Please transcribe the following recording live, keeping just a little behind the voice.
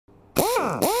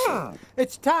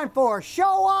It's time for Show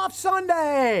Off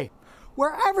Sunday,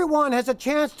 where everyone has a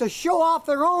chance to show off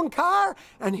their own car,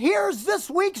 and here's this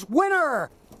week's winner.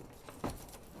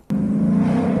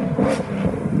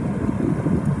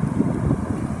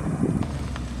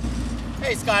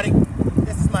 Hey Scotty,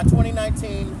 this is my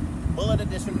 2019 Bullitt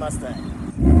Edition Mustang.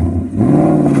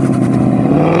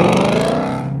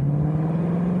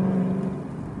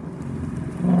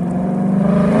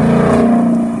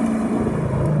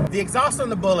 The exhaust on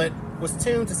the Bullitt was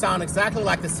tuned to sound exactly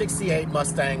like the '68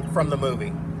 Mustang from the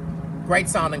movie. Great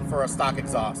sounding for a stock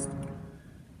exhaust.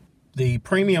 The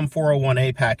premium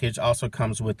 401A package also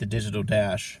comes with the digital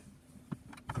dash.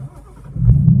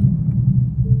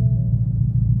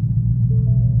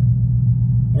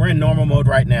 We're in normal mode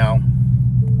right now,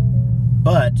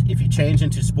 but if you change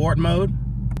into sport mode,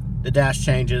 the dash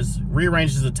changes,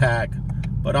 rearranges the tack,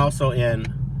 but also in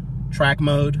track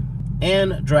mode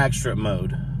and drag strip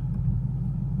mode.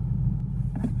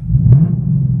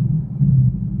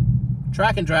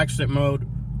 Track and drag strip mode,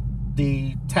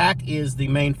 the tack is the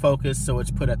main focus, so it's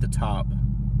put at the top.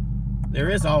 There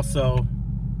is also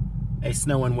a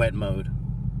snow and wet mode.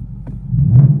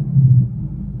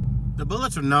 The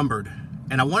Bullitts are numbered,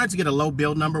 and I wanted to get a low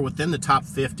build number within the top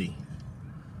 50.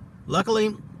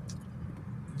 Luckily,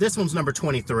 this one's number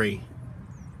 23.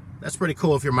 That's pretty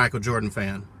cool if you're a Michael Jordan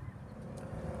fan.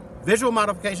 Visual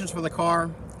modifications for the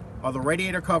car are the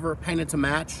radiator cover painted to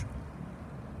match.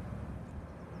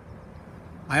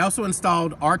 I also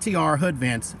installed RTR hood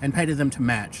vents and painted them to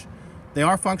match. They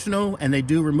are functional and they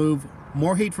do remove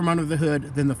more heat from under the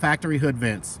hood than the factory hood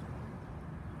vents.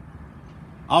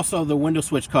 Also, the window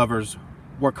switch covers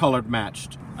were colored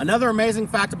matched. Another amazing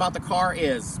fact about the car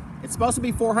is it's supposed to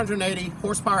be 480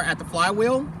 horsepower at the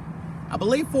flywheel. I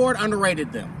believe Ford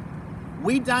underrated them.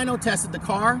 We dyno tested the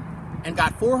car and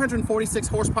got 446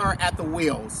 horsepower at the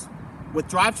wheels. With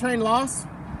drivetrain loss,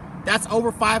 that's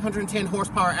over 510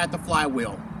 horsepower at the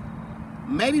flywheel.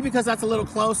 Maybe because that's a little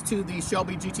close to the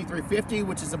Shelby GT350,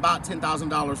 which is about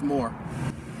 $10,000 more.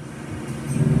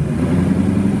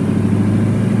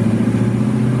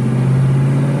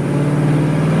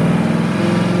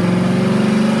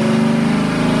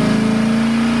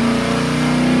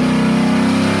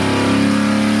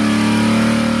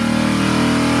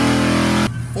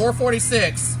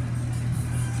 .446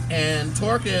 and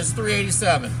torque is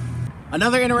 387.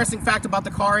 Another interesting fact about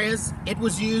the car is it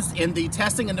was used in the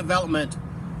testing and development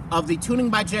of the Tuning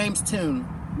by James tune,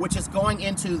 which is going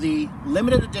into the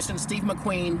limited edition Steve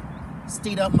McQueen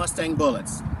Steed-Up Mustang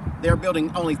Bullitts. They're building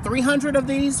only 300 of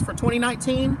these for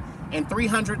 2019 and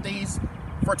 300 of these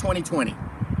for 2020.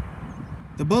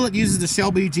 The Bullitt uses the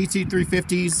Shelby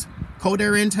GT350's cold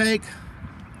air intake,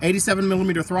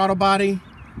 87mm throttle body,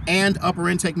 and upper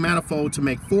intake manifold to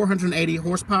make 480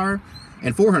 horsepower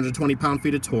and 420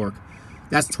 pound-feet of torque.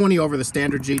 That's 20 over the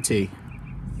standard GT.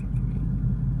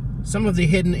 Some of the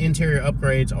hidden interior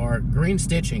upgrades are green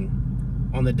stitching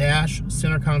on the dash,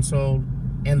 center console,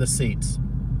 and the seats.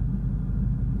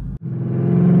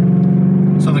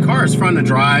 So the car is fun to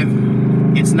drive.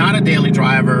 It's not a daily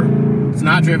driver. It's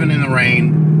not driven in the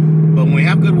rain. But when we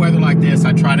have good weather like this,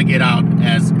 I try to get out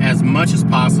as much as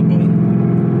possible.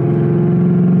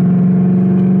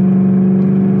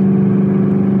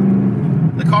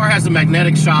 The car has the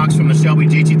magnetic shocks from the Shelby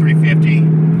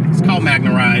GT350. It's called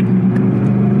MagneRide,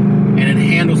 and it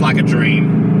handles like a dream.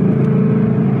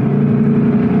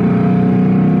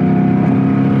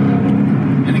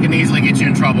 And it can easily get you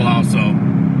in trouble also.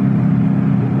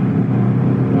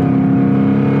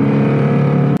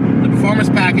 The Performance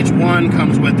Package 1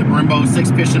 comes with the Brembo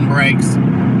 6-piston brakes,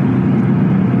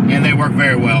 and they work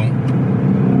very well.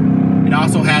 It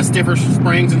also has stiffer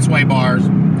springs and sway bars.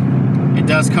 It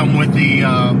does come with the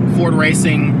Ford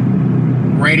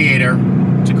Racing radiator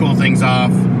to cool things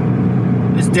off.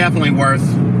 It's definitely worth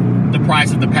the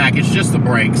price of the package, just the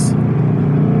brakes.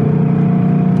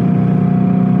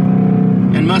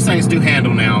 And Mustangs do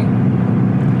handle now.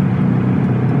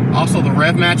 Also the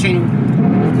rev matching.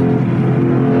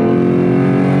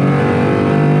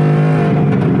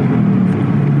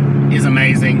 Is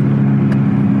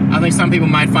amazing. I think some people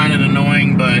might find it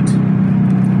annoying, but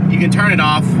you can turn it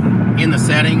off in the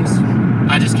settings.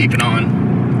 I just keep it on.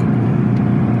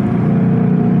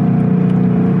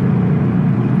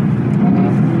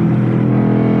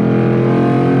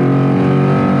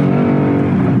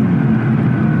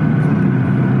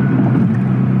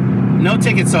 No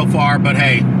tickets so far, but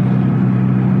hey,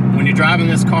 when you're driving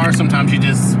this car, sometimes you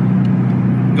just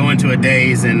go into a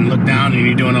daze and look down and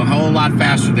you're doing a whole lot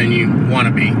faster than you want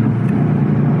to be.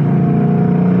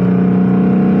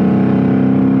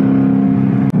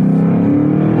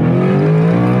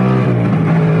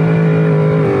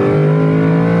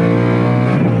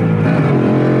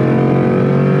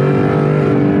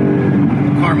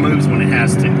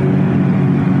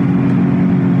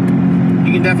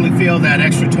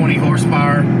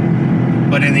 horsepower,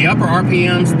 but in the upper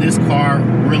RPMs, this car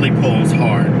really pulls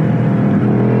hard.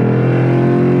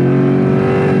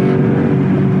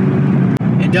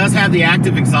 It does have the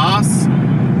active exhaust,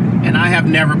 and I have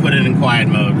never put it in quiet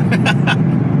mode.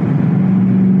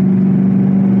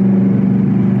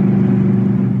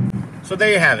 So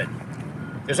there you have it.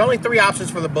 There's only 3 options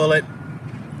for the Bullitt: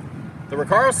 the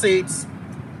Recaro seats,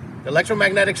 the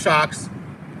electromagnetic shocks,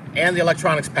 and the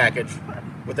electronics package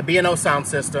with the B&O sound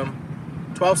system,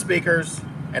 12 speakers,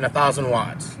 and 1,000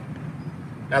 watts.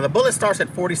 Now the Bullitt starts at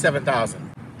 $47,000.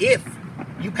 If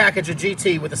you package a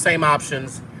GT with the same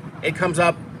options, it comes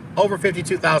up over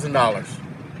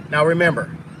 $52,000. Now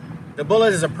remember, the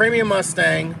Bullitt is a premium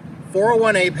Mustang,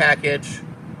 401A package,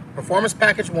 performance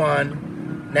package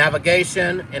 1,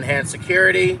 navigation, enhanced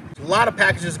security. A lot of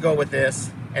packages go with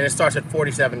this, and it starts at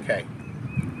 $47K.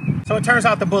 So it turns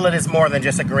out the Bullitt is more than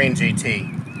just a green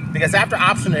GT, because after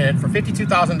optioning it for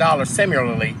 $52,000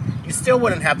 similarly, you still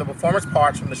wouldn't have the performance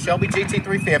parts from the Shelby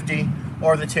GT350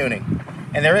 or the tuning.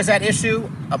 And there is that issue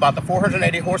about the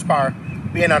 480 horsepower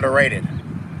being underrated.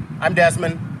 I'm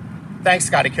Desmond, thanks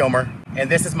Scotty Kilmer, and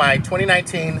this is my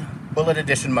 2019 Bullitt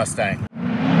Edition Mustang.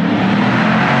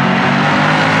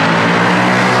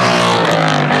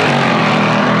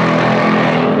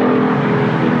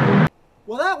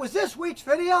 Well, that was this week's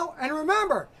video, and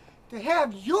remember, to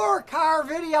have your car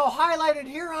video highlighted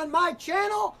here on my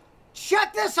channel,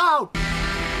 check this out!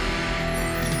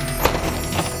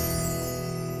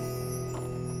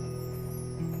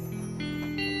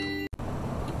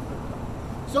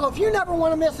 So if you never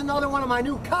want to miss another one of my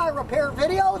new car repair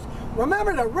videos,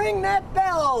 remember to ring that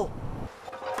bell!